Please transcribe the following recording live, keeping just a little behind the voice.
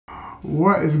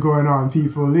What is going on,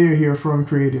 people? Leo here from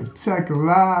Creative Tech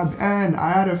Lab, and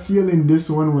I had a feeling this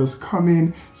one was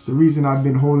coming. It's the reason I've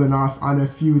been holding off on a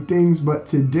few things, but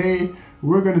today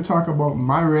we're going to talk about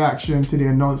my reaction to the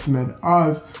announcement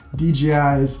of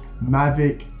DJI's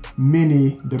Mavic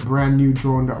Mini, the brand new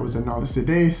drone that was announced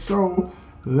today. So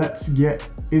let's get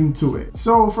into it.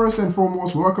 So first and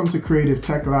foremost, welcome to Creative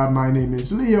Tech Lab. My name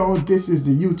is Leo. This is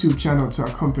the YouTube channel to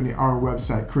accompany our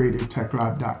website,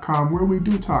 creativetechlab.com, where we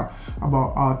do talk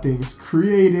about all things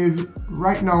creative.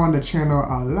 Right now on the channel,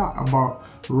 a lot about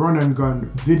run and gun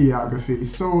videography.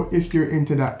 So if you're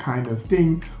into that kind of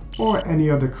thing or any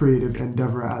other creative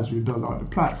endeavor as we build out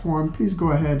the platform, please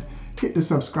go ahead, hit the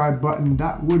subscribe button.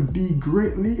 That would be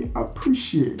greatly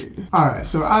appreciated. All right,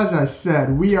 so as I said,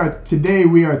 today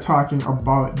we are talking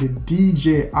about the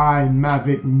DJI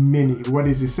Mavic Mini, what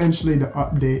is essentially the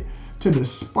update to the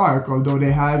Spark, although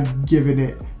they have given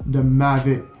it the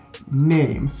Mavic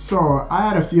name. So I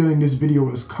had a feeling this video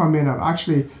was coming. I've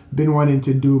actually been wanting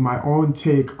to do my own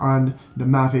take on the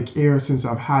Mavic Air since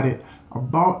I've had it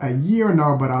about a year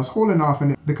now, but I was holding off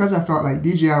on it because I felt like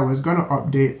DJI was gonna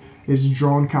update its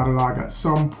drone catalog at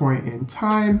some point in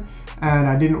time, and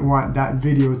I didn't want that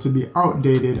video to be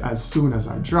outdated as soon as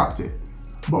I dropped it.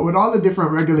 But with all the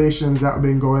different regulations that have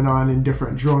been going on in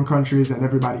different drone countries and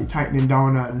everybody tightening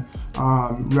down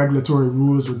on regulatory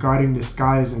rules regarding the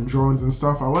skies and drones and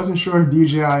stuff, I wasn't sure if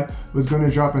DJI was going to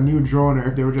drop a new drone or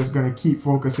if they were just going to keep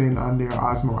focusing on their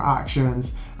Osmo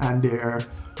Actions and their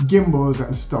gimbals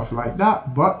and stuff like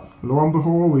that. But lo and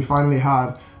behold, we finally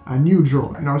have a new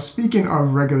drone. Now, speaking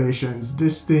of regulations,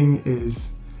 this thing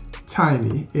is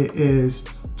tiny. It is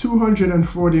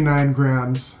 249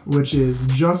 grams, which is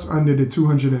just under the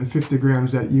 250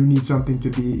 grams that you need something to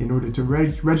be in order to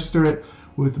register it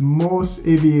with most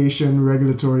aviation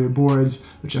regulatory boards,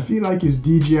 which I feel like is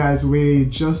DJI's way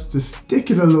just to stick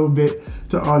it a little bit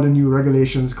to all the new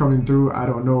regulations coming through. I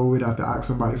don't know, we'd have to ask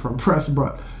somebody from press,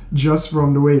 but just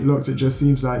from the way it looks, it just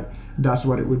seems like that's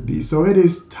what it would be. So it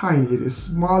is tiny. It is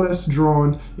smallest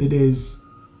drone. It is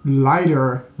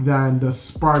lighter than the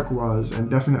Spark was, and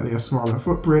definitely a smaller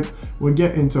footprint. We'll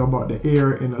get into about the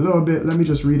Air in a little bit. Let me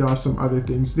just read off some other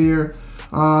things there.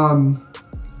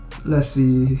 Let's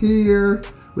see here.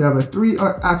 We have a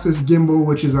 3-axis gimbal,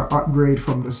 which is an upgrade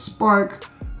from the Spark.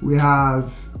 We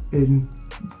have, in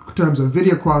terms of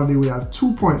video quality, we have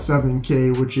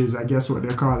 2.7K, which is, I guess, what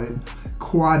they're calling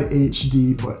Quad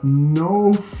HD, but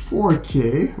no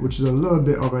 4K, which is a little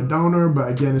bit of a downer,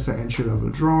 but again, it's an entry-level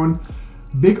drone.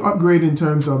 Big upgrade in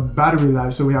terms of battery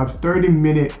life. So we have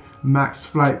 30-minute max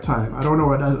flight time. I don't know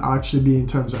what that'll actually be in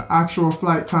terms of actual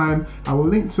flight time. I will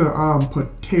link to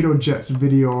Potato Jet's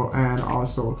video and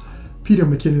also Peter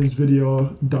McKinnon's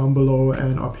video down below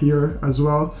and up here as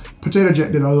well. Potato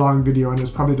Jet did a long video and it's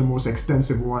probably the most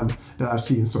extensive one that I've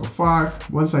seen so far.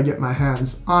 Once I get my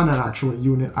hands on an actual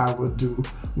unit, I will do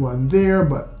one there,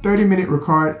 but 30-minute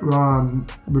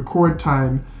record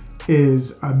time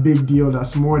is a big deal.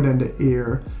 That's more than the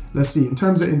Air. Let's see, in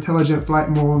terms of intelligent flight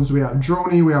modes, we have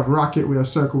Droney, we have Rocket, we have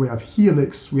Circle, we have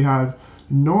Helix, we have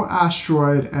no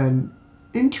asteroid, and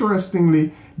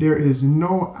interestingly, there is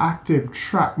no active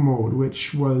track mode,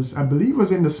 which was, I believe,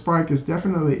 was in the Spark. Is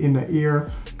definitely in the Air.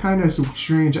 Kind of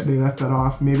strange that they left that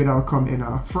off. Maybe that'll come in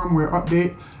a firmware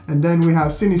update. And then we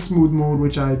have Cine Smooth mode,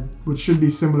 which should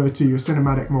be similar to your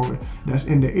cinematic mode that's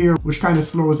in the Air, which kind of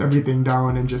slows everything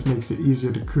down and just makes it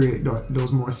easier to create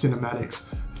those more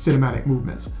cinematic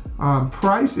movements.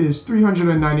 Price is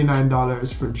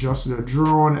 $399 for just the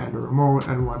drone and the remote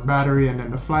and one battery, and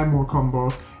then the Fly More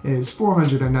combo is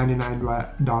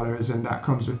 $499, and that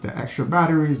comes with the extra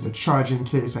batteries, the charging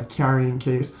case, a carrying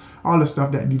case, all the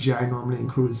stuff that DJI normally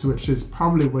includes, which is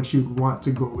probably what you'd want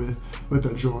to go with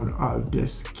a drone of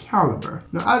this caliber.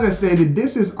 Now, as I stated,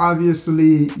 this is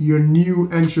obviously your new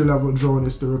entry-level drone.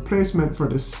 It's the replacement for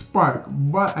the Spark,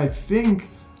 but I think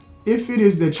if it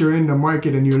is that you're in the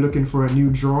market and you're looking for a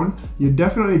new drone, you're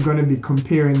definitely going to be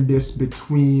comparing this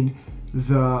between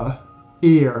the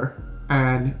Air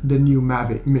and the new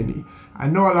Mavic Mini. I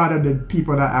know a lot of the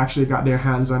people that actually got their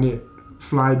hands on it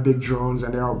fly big drones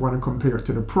and they all want to compare it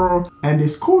to the Pro, and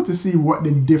it's cool to see what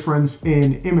the difference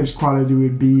in image quality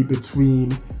would be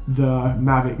between the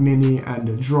Mavic Mini and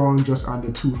the drone, just on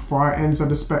the two far ends of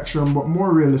the spectrum. But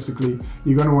more realistically,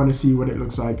 you're going to want to see what it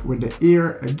looks like with the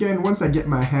Air. Again, once I get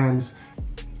my hands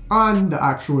on the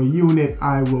actual unit,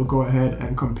 I will go ahead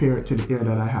and compare it to the Air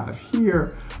that I have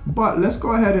here. But let's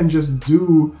go ahead and just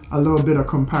do a little bit of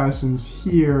comparisons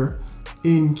here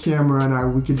in camera,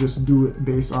 and we could just do it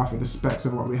based off of the specs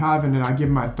and what we have, and then I'll give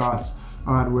my thoughts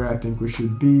on where I think we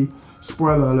should be.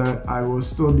 spoiler alert, I will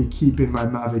still be keeping my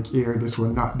Mavic Air. This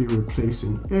will not be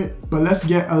replacing it. But let's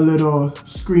get a little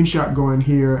screenshot going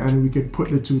here and we could put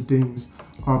the two things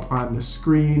up on the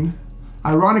screen.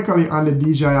 Ironically, on the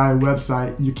DJI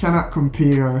website, you cannot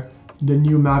compare the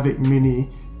new Mavic Mini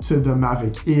to the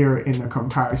Mavic Air in the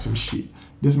comparison sheet.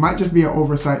 This might just be an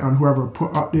oversight on whoever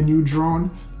put up the new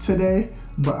drone today,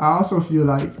 but I also feel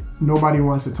like nobody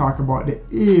wants to talk about the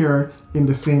Air in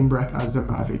the same breath as the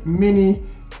Mavic Mini.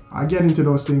 I'll get into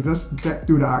those things. Let's get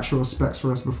through the actual specs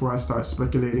first before I start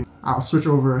speculating. I'll switch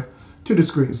over to the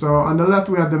screen. So on the left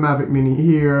we have the Mavic Mini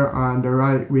here, on the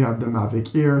right we have the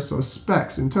Mavic Air. So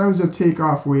specs, in terms of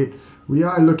takeoff weight, we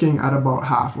are looking at about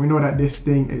half. We know that this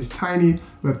thing is tiny.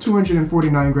 We have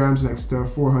 249 grams next to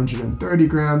 430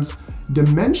 grams.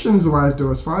 Dimensions wise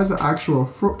though, as far as the actual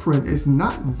footprint, it's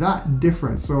not that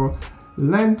different. So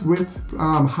length, width,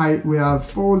 height, we have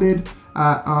folded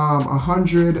at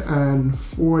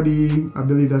 140, I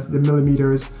believe that's the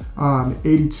millimeters,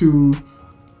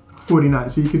 8249.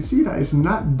 So you can see that it's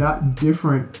not that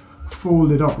different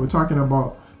folded up. We're talking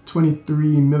about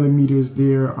 23 millimeters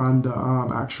there on the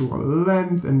actual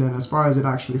length, and then as far as it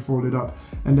actually folded up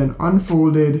and then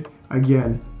unfolded,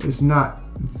 again, it's not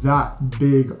that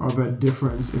big of a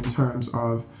difference in terms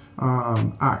of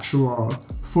actual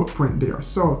footprint there.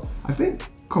 So I think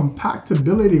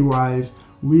compactability wise,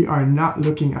 we are not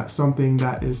looking at something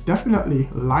that is definitely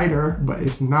lighter, but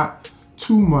it's not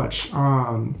too much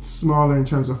smaller in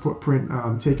terms of footprint,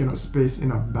 taking up space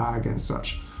in a bag and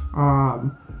such.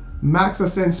 Max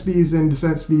ascent speeds and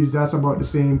descent speeds, that's about the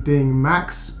same thing.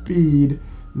 Max speed,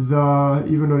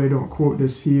 even though they don't quote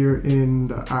this here in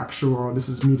the actual, this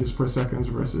is meters per second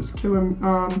versus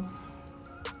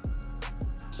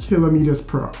kilometers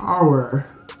per hour.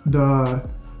 The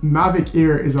Mavic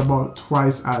Air is about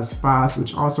twice as fast,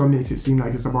 which also makes it seem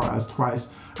like it's about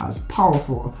twice as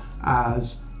powerful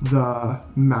as the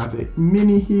Mavic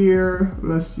Mini here.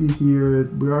 Let's see here,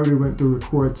 we already went through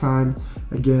record time.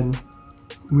 Again,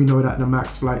 we know that the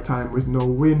max flight time with no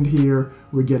wind here,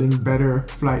 we're getting better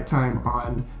flight time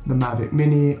on the Mavic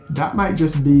Mini. That might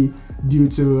just be due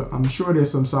to, I'm sure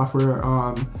there's some software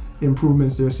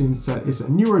improvements there since that it's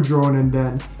a newer drone, and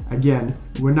then again,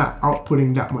 we're not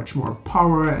outputting that much more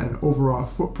power, and overall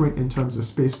footprint in terms of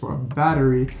space for a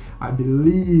battery, I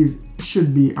believe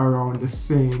should be around the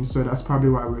same. So that's probably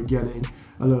why we're getting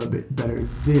a little bit better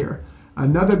there.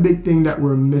 Another big thing that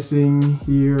we're missing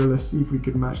here, let's see if we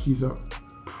could match these up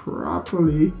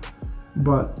properly,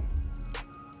 but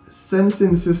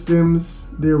sensing systems,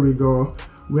 there we go.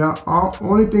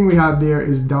 Only thing we have there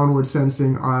is downward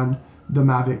sensing on the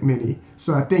Mavic Mini.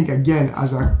 So I think, again,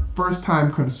 as a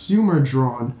first-time consumer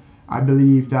drone, I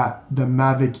believe that the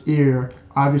Mavic Air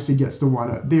obviously gets the one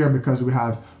up there because we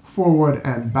have forward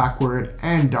and backward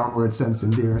and downward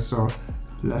sensing there. So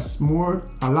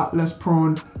a lot less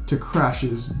prone to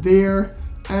crashes there.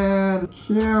 And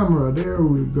camera, there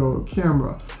we go,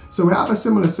 camera. So we have a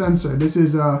similar sensor. This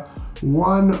is a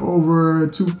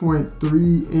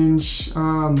 1/2.3 inch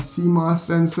CMOS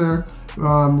sensor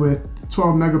with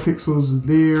 12 megapixels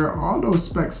there. All those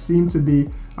specs seem to be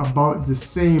about the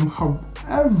same.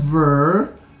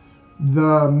 However,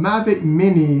 the Mavic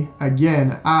Mini,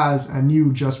 again, as a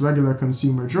new just regular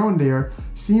consumer drone there,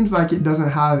 seems like it doesn't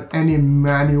have any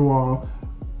manual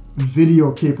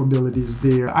video capabilities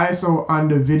there. ISO on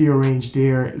the video range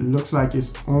there, it looks like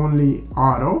it's only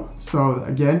auto. So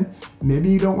again, maybe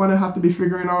you don't want to have to be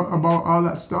figuring out about all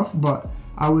that stuff, but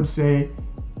I would say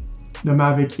the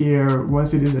Mavic Air,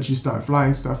 once it is that you start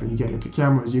flying stuff and you get into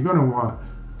cameras, you're gonna want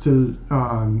to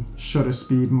shutter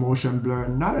speed, motion blur,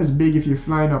 not as big if you're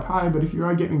flying up high, but if you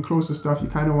are getting close to stuff, you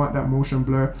kind of want that motion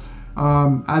blur.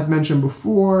 As mentioned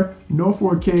before, no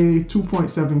 4K,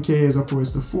 2.7K as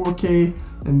opposed to 4K,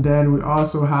 and then we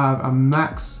also have a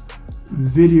max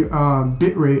video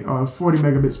bitrate of 40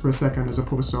 megabits per second as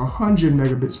opposed to 100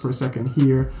 megabits per second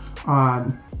here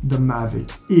on the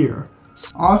Mavic Air.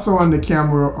 Also on the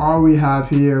camera, all we have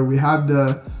here, we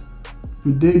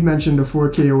did mention the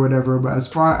 4K or whatever, but as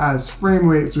far as frame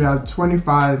rates, we have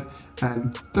 25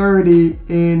 and 30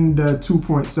 in the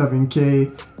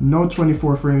 2.7K, no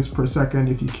 24 frames per second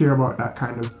if you care about that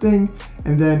kind of thing.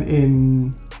 And then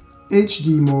in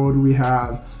HD mode, we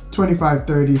have 25,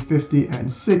 30, 50,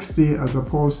 and 60, as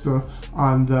opposed to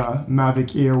on the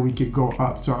Mavic Air, we could go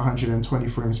up to 120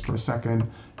 frames per second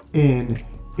in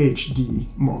HD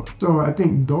mode. So I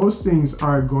think those things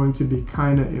are going to be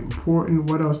kind of important.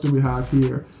 What else do we have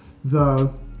here?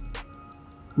 The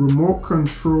remote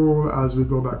control, as we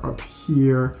go back up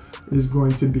here, is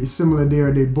going to be similar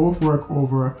there. They both work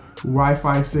over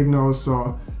Wi-Fi signals,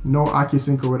 so no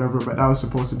AccuSync or whatever, but that was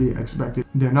supposed to be expected.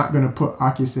 They're not going to put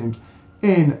AccuSync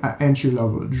in an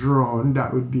entry-level drone.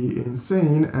 That would be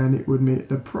insane, and it would make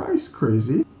the price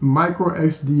crazy. Micro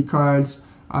SD cards,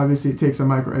 obviously it takes a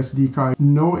micro SD card.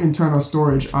 No internal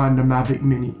storage on the Mavic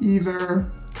Mini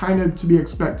either, kind of to be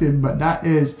expected, but that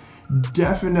is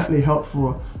definitely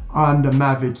helpful on the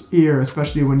Mavic Air,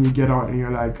 especially when you get out and you're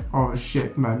like, oh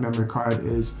shit, my memory card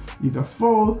is either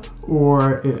full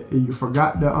or you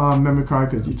forgot the memory card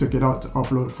because you took it out to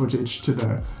upload footage to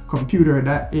the computer.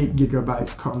 That 8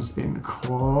 gigabytes comes in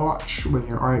clutch when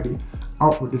you're already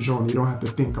out with the drone. You don't have to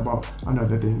think about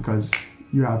another thing because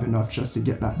you have enough just to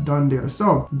get that done there.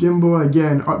 So gimbal,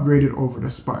 again, upgraded over the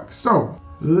Spark. So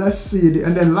let's see,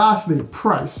 and then lastly,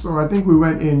 price. So I think we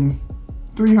went in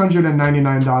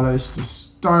 $399 to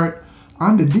start.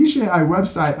 On the DJI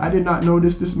website, I did not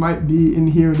notice this might be in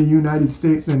here in the United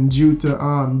States and due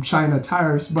to China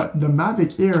tariffs, but the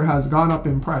Mavic Air has gone up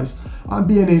in price. On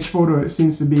B&H Photo, it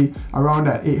seems to be around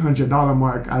that $800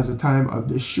 mark as the time of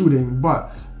this shooting,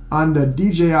 but on the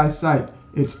DJI site,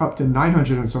 it's up to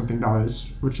 $900 and something,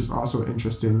 which is also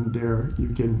interesting. There you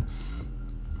can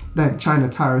thank China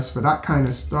tariffs for that kind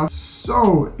of stuff.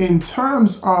 So in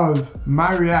terms of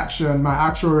my reaction, my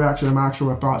actual reaction, my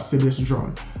actual thoughts to this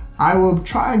drone, I will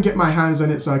try and get my hands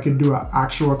on it so I can do an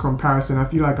actual comparison. I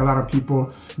feel like a lot of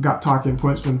people got talking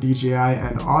points from DJI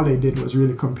and all they did was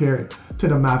really compare it to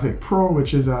the Mavic Pro,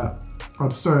 which is a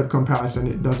absurd comparison.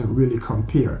 It doesn't really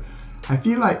compare. I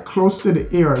feel like close to the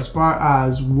Air as far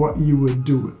as what you would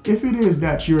do. If it is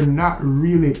that you're not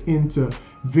really into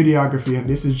videography and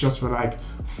this is just for like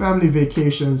family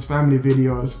vacations, family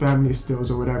videos, family stills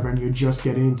or whatever, and you're just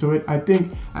getting into it, I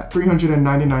think at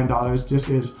 $399, this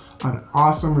is an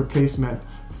awesome replacement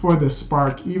for the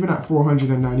Spark. Even at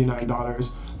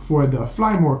 $499 for the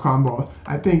Fly More combo,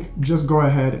 I think just go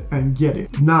ahead and get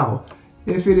it. Now,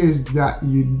 if it is that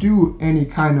you do any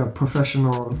kind of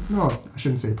professional, no, I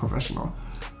shouldn't say professional,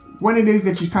 when it is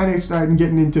that you kind of start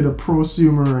getting into the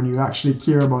prosumer and you actually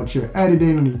care about your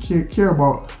editing and you care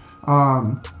about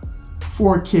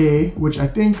 4K, which I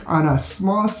think on a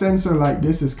small sensor like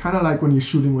this is kind of like when you're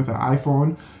shooting with an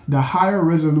iPhone. The higher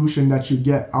resolution that you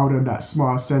get out of that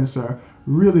small sensor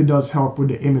really does help with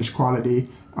the image quality,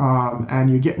 and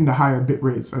you're getting the higher bit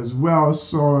rates as well.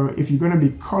 So if you're going to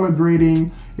be color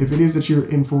grading, if it is that you're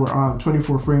in for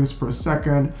 24 frames per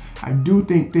second, I do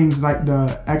think things like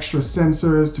the extra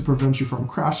sensors to prevent you from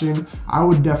crashing, I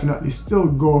would definitely still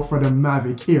go for the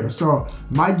Mavic Air. So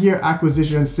my gear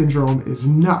acquisition syndrome is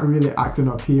not really acting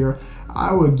up here.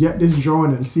 I will get this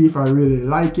drone and see if I really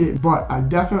like it, but I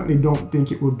definitely don't think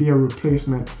it will be a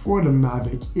replacement for the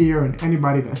Mavic Air. And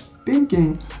anybody that's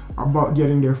thinking about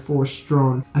getting their first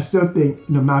drone, I still think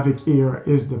the Mavic Air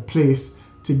is the place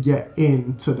to get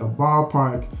into the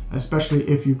ballpark, especially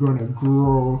if you're going to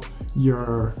grow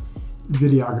your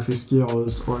videography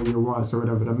skills or your wants or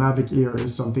whatever. The Mavic Air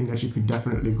is something that you could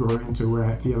definitely grow into, where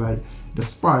I feel like the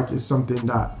Spark is something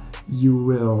that you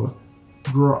will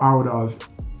grow out of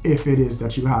if it is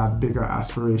that you have bigger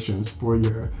aspirations for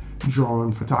your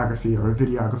drone photography or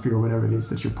videography or whatever it is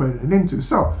that you're putting it into.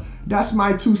 So that's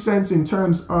my 2 cents in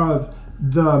terms of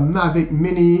the Mavic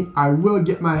Mini. I will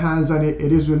get my hands on it.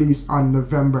 It is released on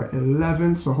November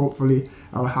 11th, so hopefully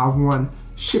I'll have one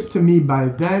shipped to me by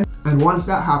then. And once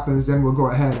that happens, then we'll go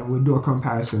ahead and we'll do a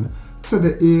comparison to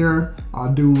the Air.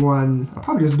 I'll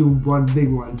probably just do one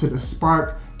big one to the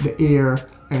Spark, the Air,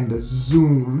 and the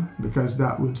Zoom, because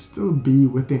that would still be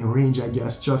within range, I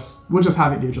guess. We'll just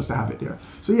have it there just to have it there.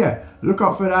 So yeah, look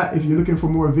out for that. If you're looking for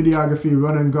more videography,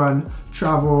 run and gun,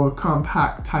 travel,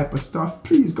 compact type of stuff,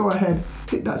 please go ahead,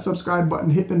 hit that subscribe button,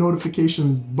 hit the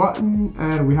notification button,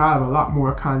 and we have a lot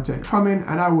more content coming,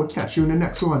 and I will catch you in the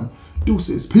next one.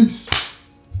 Deuces, peace.